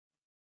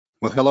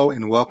Well, hello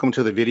and welcome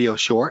to the video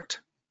short.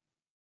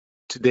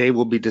 Today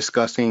we'll be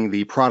discussing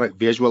the product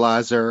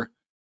visualizer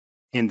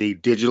in the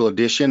digital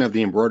edition of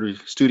the Embroidery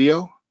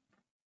Studio.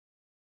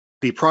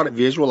 The product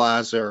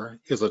visualizer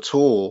is a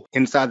tool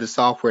inside the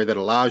software that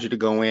allows you to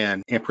go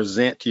in and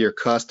present to your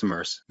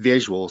customers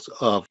visuals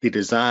of the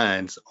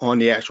designs on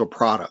the actual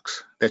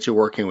products that you're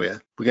working with.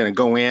 We're going to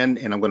go in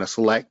and I'm going to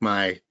select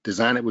my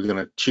design that we're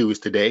going to choose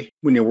today.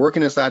 When you're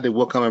working inside the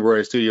Wilcom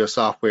EmbroideryStudio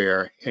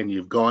software and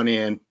you've gone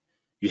in,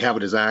 you have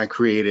a design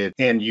created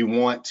and you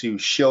want to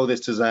show this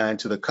design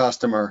to the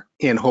customer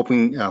in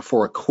hoping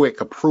for a quick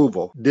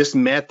approval. This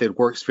method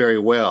works very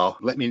well.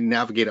 Let me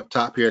navigate up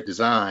top here at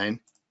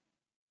design.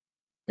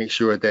 Make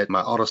sure that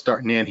my auto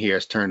starting in here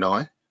is turned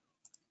on.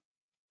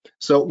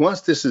 So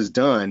once this is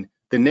done,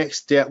 the next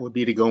step would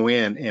be to go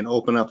in and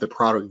open up the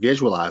product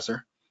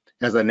visualizer.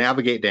 As I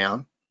navigate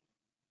down,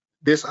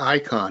 this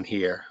icon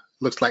here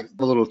looks like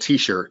the little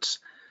t-shirts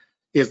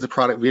is the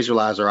product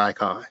visualizer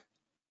icon.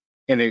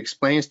 And it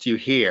explains to you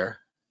here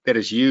that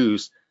it's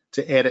used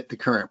to edit the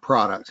current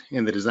product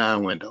in the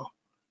design window.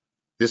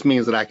 This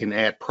means that I can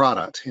add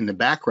product in the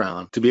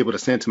background to be able to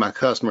send to my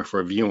customer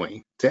for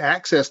viewing. To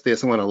access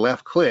this, I'm going to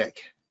left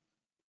click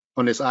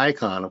on this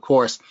icon. Of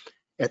course,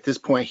 at this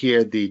point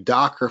here, the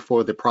Docker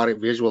for the product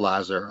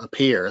visualizer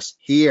appears.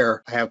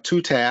 Here, I have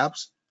two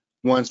tabs.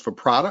 One's for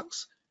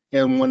products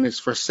and one is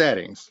for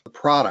settings. The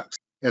products,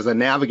 as I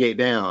navigate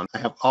down, I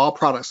have all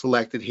products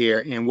selected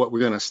here, and what we're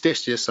going to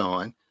stitch this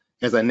on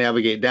as I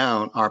navigate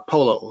down are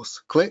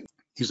polos. Click.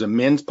 These are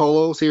men's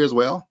polos here as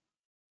well.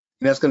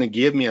 And that's going to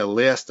give me a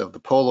list of the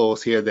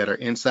polos here that are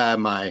inside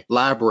my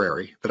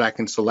library that I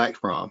can select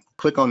from.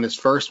 Click on this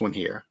first one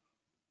here.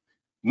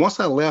 Once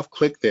I left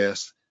click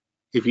this,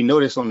 if you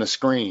notice on the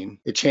screen,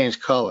 it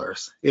changed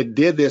colors. It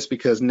did this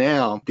because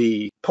now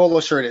the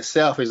polo shirt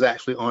itself is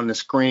actually on the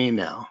screen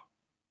now.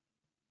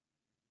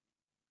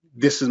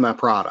 This is my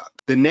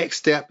product. The next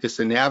step is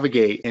to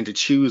navigate and to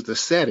choose the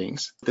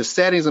settings. The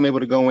settings, I'm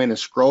able to go in and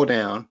scroll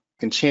down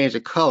and change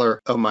the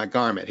color of my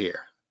garment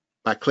here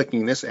by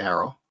clicking this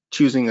arrow,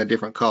 choosing a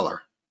different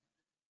color.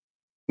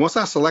 Once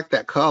I select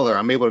that color,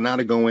 I'm able now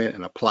to go in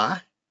and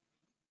apply.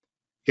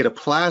 It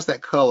applies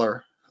that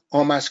color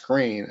on my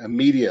screen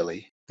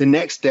immediately. The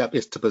next step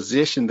is to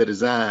position the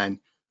design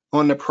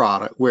on the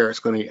product where it's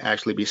going to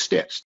actually be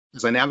stitched.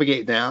 As I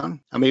navigate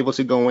down, I'm able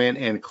to go in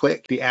and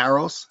click the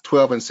arrows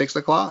 12 and 6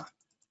 o'clock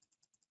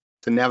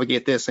to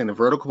navigate this in a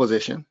vertical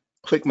position.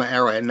 Click my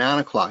arrow at 9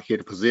 o'clock here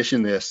to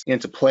position this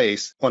into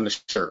place on the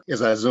shirt.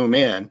 As I zoom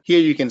in, here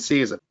you can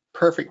see is a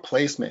perfect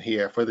placement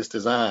here for this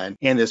design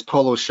and this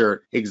polo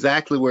shirt,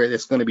 exactly where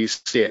it's going to be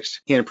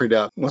stitched in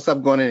production. Once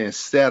I've gone in and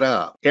set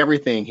up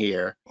everything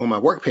here on my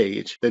work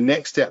page, the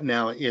next step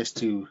now is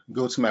to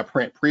go to my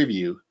print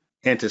preview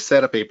and to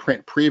set up a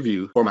print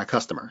preview for my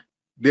customer.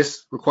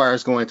 This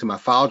requires going to my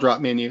file drop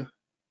menu,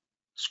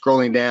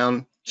 scrolling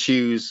down,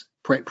 choose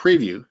print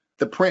preview.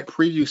 The print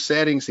preview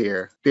settings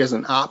here, there's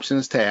an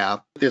options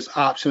tab. This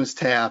options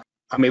tab,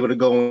 I'm able to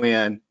go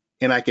in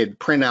and I could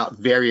print out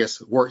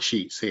various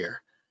worksheets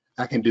here.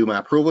 I can do my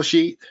approval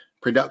sheet,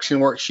 production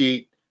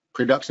worksheet,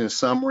 production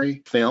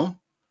summary, film.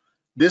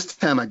 This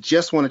time I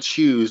just want to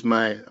choose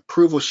my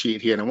approval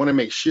sheet here, and I want to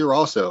make sure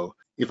also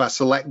if I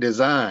select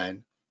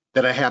design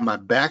that I have my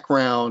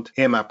background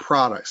and my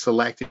product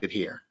selected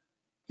here.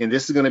 And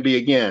this is going to be,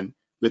 again,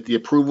 with the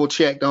approval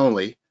checked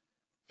only.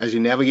 As you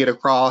navigate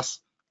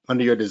across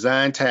under your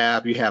design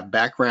tab, you have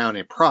background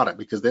and product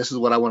because this is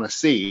what I want to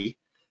see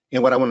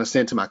and what I want to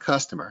send to my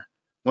customer.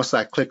 Once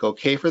I click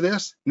OK for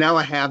this, now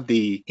I have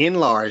the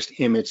enlarged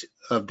image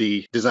of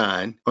the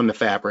design on the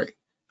fabric,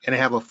 and I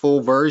have a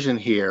full version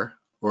here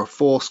or a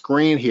full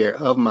screen here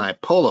of my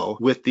polo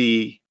with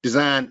the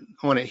design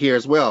on it here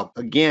as well.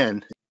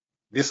 Again,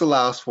 this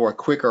allows for a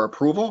quicker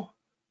approval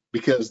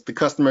because the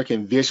customer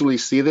can visually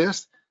see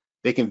this.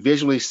 They can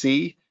visually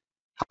see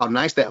how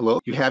nice that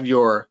looks. You have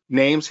your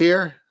names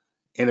here,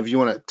 and if you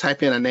want to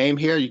type in a name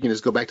here, you can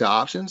just go back to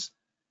options.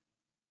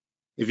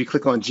 If you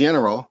click on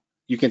general,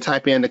 you can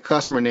type in the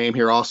customer name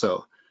here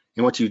also.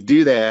 And once you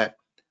do that,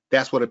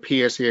 that's what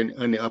appears here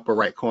in the upper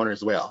right corner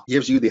as well.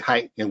 Gives you the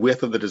height and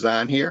width of the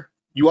design here.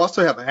 You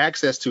also have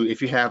access to,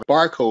 if you have a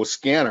barcode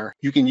scanner,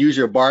 you can use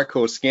your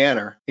barcode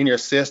scanner in your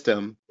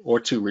system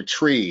or to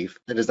retrieve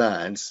the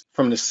designs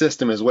from the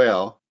system as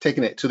well,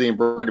 taking it to the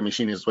embroidery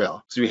machine as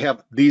well. So you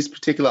have these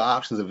particular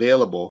options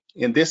available,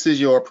 and this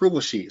is your approval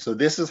sheet. So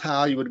this is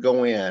how you would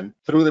go in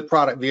through the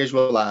product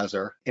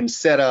visualizer and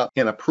set up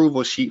an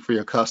approval sheet for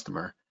your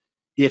customer.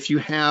 If you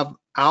have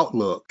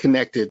Outlook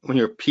connected on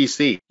your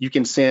PC, you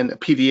can send a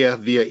PDF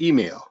via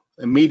email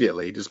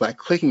immediately just by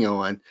clicking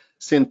on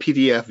send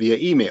PDF via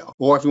email.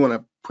 Or if you want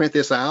to print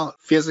this out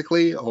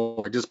physically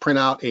or just print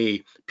out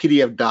a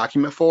PDF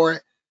document for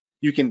it,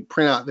 you can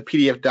print out the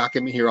PDF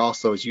document here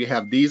also. So you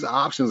have these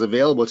options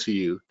available to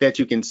you that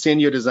you can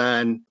send your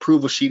design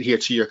approval sheet here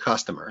to your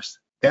customers.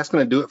 That's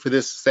going to do it for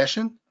this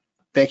session.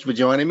 Thank you for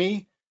joining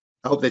me.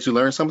 I hope that you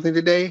learned something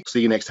today.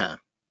 See you next time.